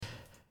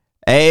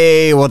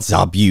Hey, what's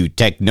up, you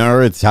tech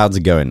nerds? How's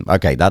it going?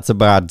 Okay, that's a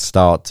bad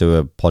start to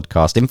a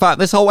podcast. In fact,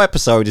 this whole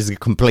episode is a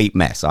complete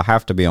mess, I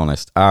have to be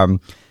honest.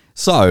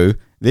 So,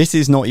 this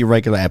is not your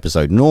regular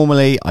episode.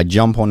 Normally, I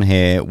jump on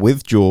here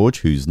with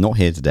George, who's not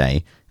here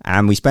today,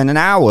 and we spend an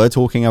hour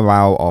talking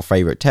about our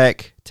favorite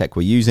tech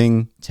we're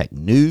using, tech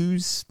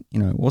news,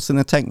 what's in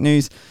the tech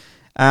news,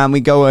 and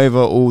we go over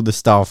all the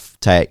stuff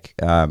tech.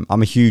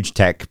 I'm a huge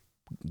tech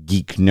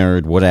geek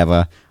nerd,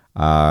 whatever.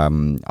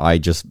 I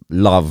just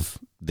love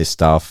this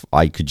stuff.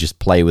 I could just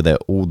play with it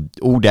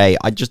all day.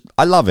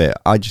 I love it.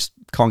 I just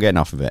can't get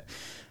enough of it.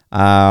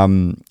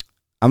 And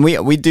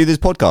we do this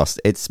podcast.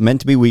 It's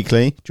meant to be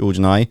weekly, George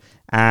and I,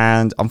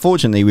 and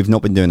unfortunately we've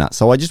not been doing that.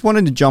 So I just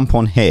wanted to jump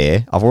on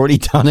here. I've already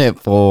done it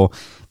for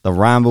the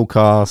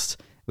Ramblecast,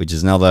 which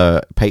is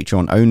another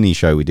Patreon only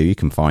show we do. You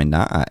can find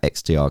that at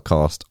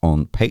XTRcast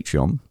on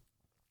Patreon,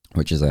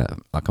 which is a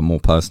more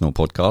personal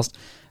podcast.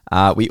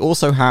 We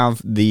also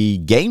have the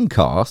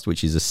Gamecast,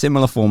 which is a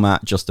similar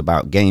format, just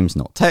about games,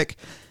 not tech,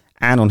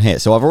 and on here.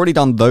 So I've already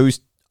done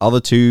those other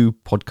two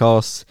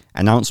podcasts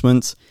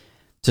announcements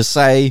to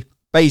say,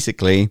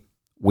 basically,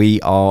 we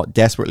are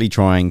desperately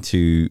trying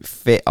to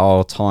fit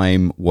our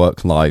time,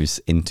 work lives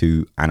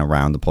into and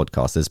around the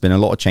podcast. There's been a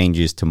lot of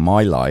changes to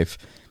my life,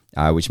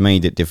 which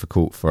made it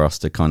difficult for us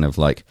to kind of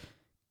like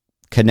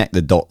connect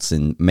the dots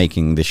in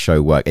making this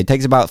show work. It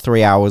takes about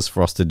 3 hours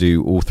for us to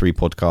do all three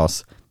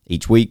podcasts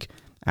each week.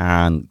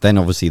 And then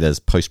obviously there's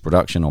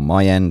post-production on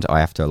my end. I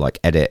have to like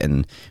edit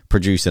and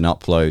produce and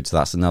upload. So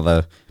that's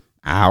another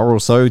hour or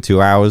so,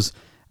 2 hours.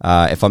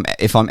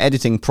 If I'm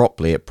editing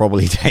properly, it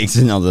probably takes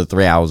another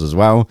 3 hours as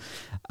well.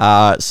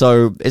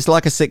 So it's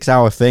like a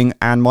 6-hour thing.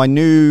 And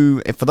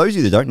for those of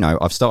you that don't know,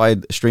 I've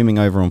started streaming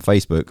over on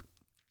Facebook.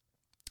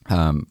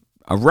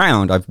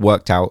 I've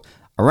worked out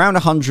around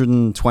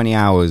 120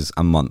 hours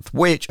a month,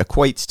 which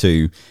equates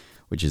to,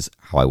 which is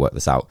how I work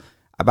this out,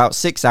 about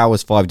 6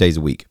 hours, 5 days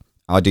a week.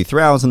 I do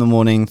 3 hours in the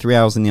morning, 3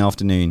 hours in the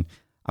afternoon.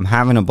 I'm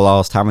having a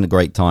blast, having a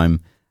great time.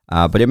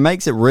 But it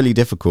makes it really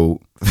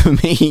difficult for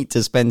me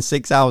to spend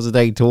 6 hours a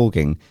day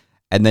talking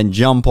and then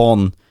jump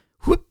on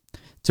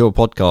to a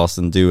podcast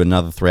and do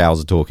another 3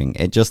 hours of talking.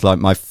 It just like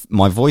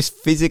my voice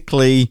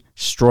physically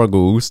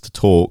struggles to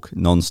talk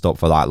nonstop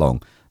for that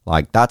long.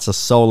 Like that's a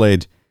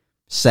solid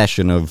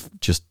session of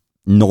just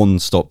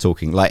nonstop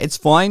talking. Like it's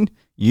fine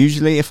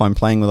usually if I'm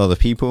playing with other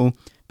people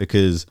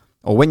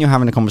or when you're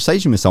having a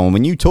conversation with someone,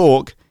 when you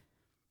talk,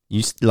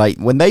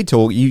 when they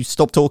talk, you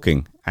stop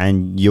talking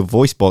and your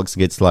voice box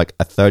gets like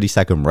a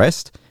 30-second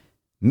rest.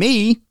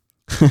 Me,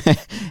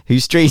 who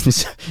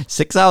streams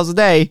 6 hours a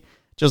day,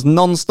 just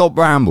non-stop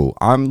ramble.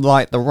 I'm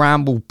like the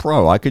ramble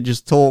pro. I could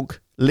just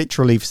talk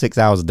literally for 6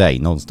 hours a day,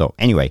 non-stop.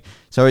 Anyway,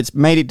 so it's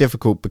made it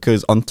difficult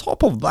because on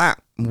top of that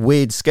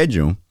weird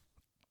schedule,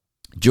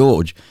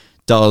 George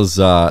does,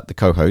 the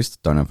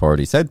co-host, don't know if I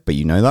already said, but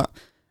you know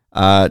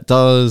that,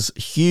 does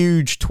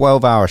huge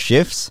 12-hour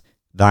shifts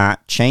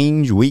that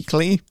change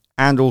weekly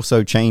and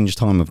also change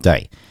time of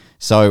day.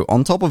 So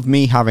on top of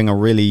me having a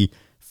really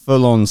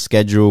full-on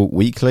schedule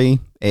weekly,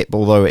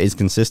 although it is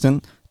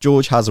consistent,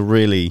 George has a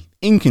really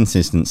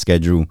inconsistent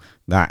schedule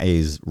that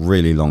is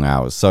really long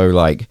hours. So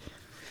like,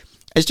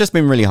 it's just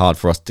been really hard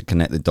for us to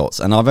connect the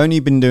dots. And I've only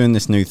been doing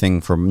this new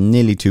thing for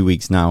nearly 2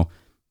 weeks now.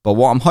 But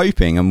what I'm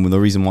hoping, and the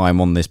reason why I'm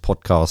on this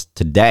podcast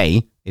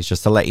today, is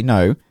just to let you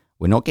know,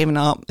 we're not giving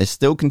up. It's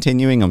still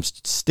continuing. We're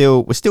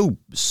still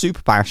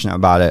super passionate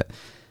about it.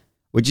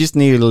 We just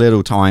need a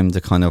little time to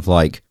kind of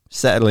like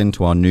settle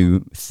into our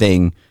new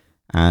thing,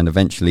 and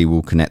eventually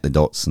we'll connect the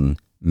dots and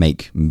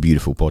make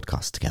beautiful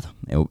podcasts together.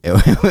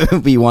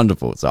 It'll be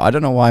wonderful. So I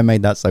don't know why I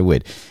made that so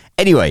weird.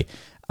 Anyway,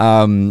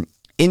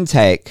 in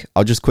tech,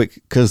 I'll just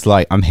because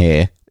like I'm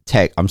here,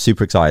 tech, I'm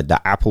super excited.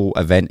 The Apple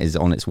event is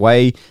on its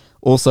way.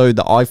 Also,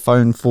 the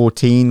iPhone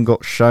 14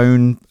 got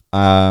shown.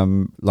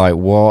 Like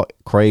what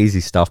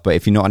crazy stuff. But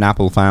if you're not an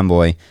Apple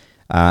fanboy,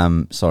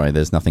 sorry,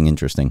 there's nothing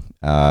interesting.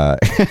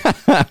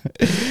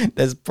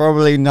 There's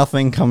probably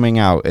nothing coming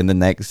out in the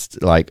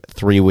next like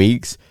 3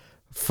 weeks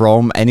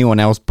from anyone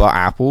else but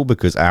Apple,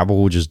 because Apple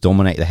will just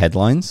dominate the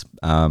headlines.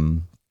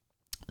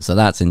 So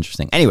that's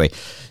interesting. Anyway,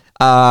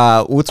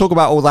 we'll talk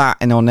about all that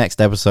in our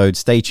next episode.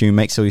 Stay tuned.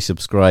 Make sure you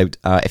subscribed.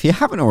 If you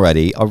haven't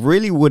already, I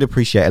really would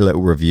appreciate a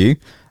little review.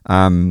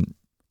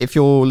 If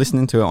you're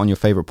listening to it on your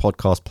favorite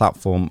podcast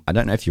platform, I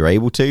don't know if you're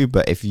able to,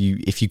 but if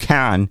you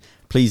can,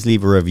 please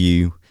leave a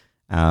review.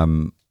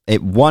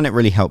 It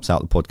really helps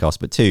out the podcast,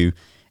 but two,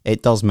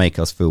 it does make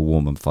us feel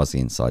warm and fuzzy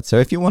inside. So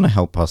if you want to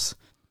help us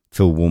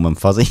feel warm and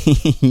fuzzy,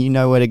 you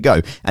know where to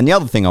go. And the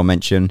other thing I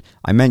mentioned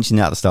at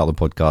the start of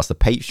the podcast, the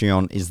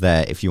Patreon is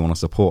there if you want to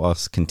support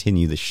us,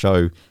 continue the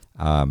show.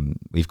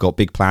 We've got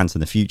big plans in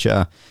the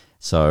future.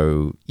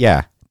 So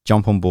yeah,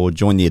 jump on board,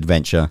 join the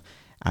adventure,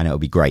 and it'll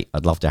be great.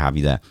 I'd love to have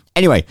you there.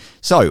 Anyway,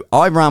 so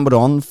I rambled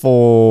on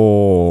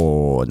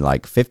for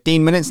like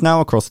 15 minutes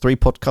now across 3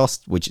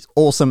 podcasts, which is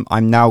awesome.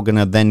 I'm now going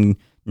to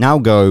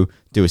go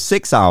do a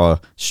 6-hour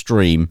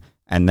stream,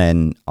 and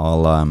then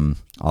I'll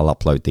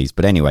upload these.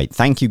 But anyway,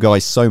 thank you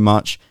guys so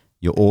much.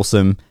 You're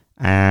awesome.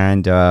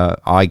 And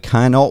I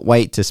cannot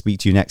wait to speak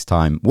to you next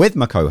time with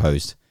my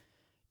co-host,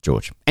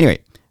 George. Anyway,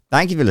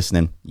 thank you for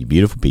listening, you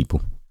beautiful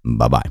people.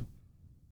 Bye-bye.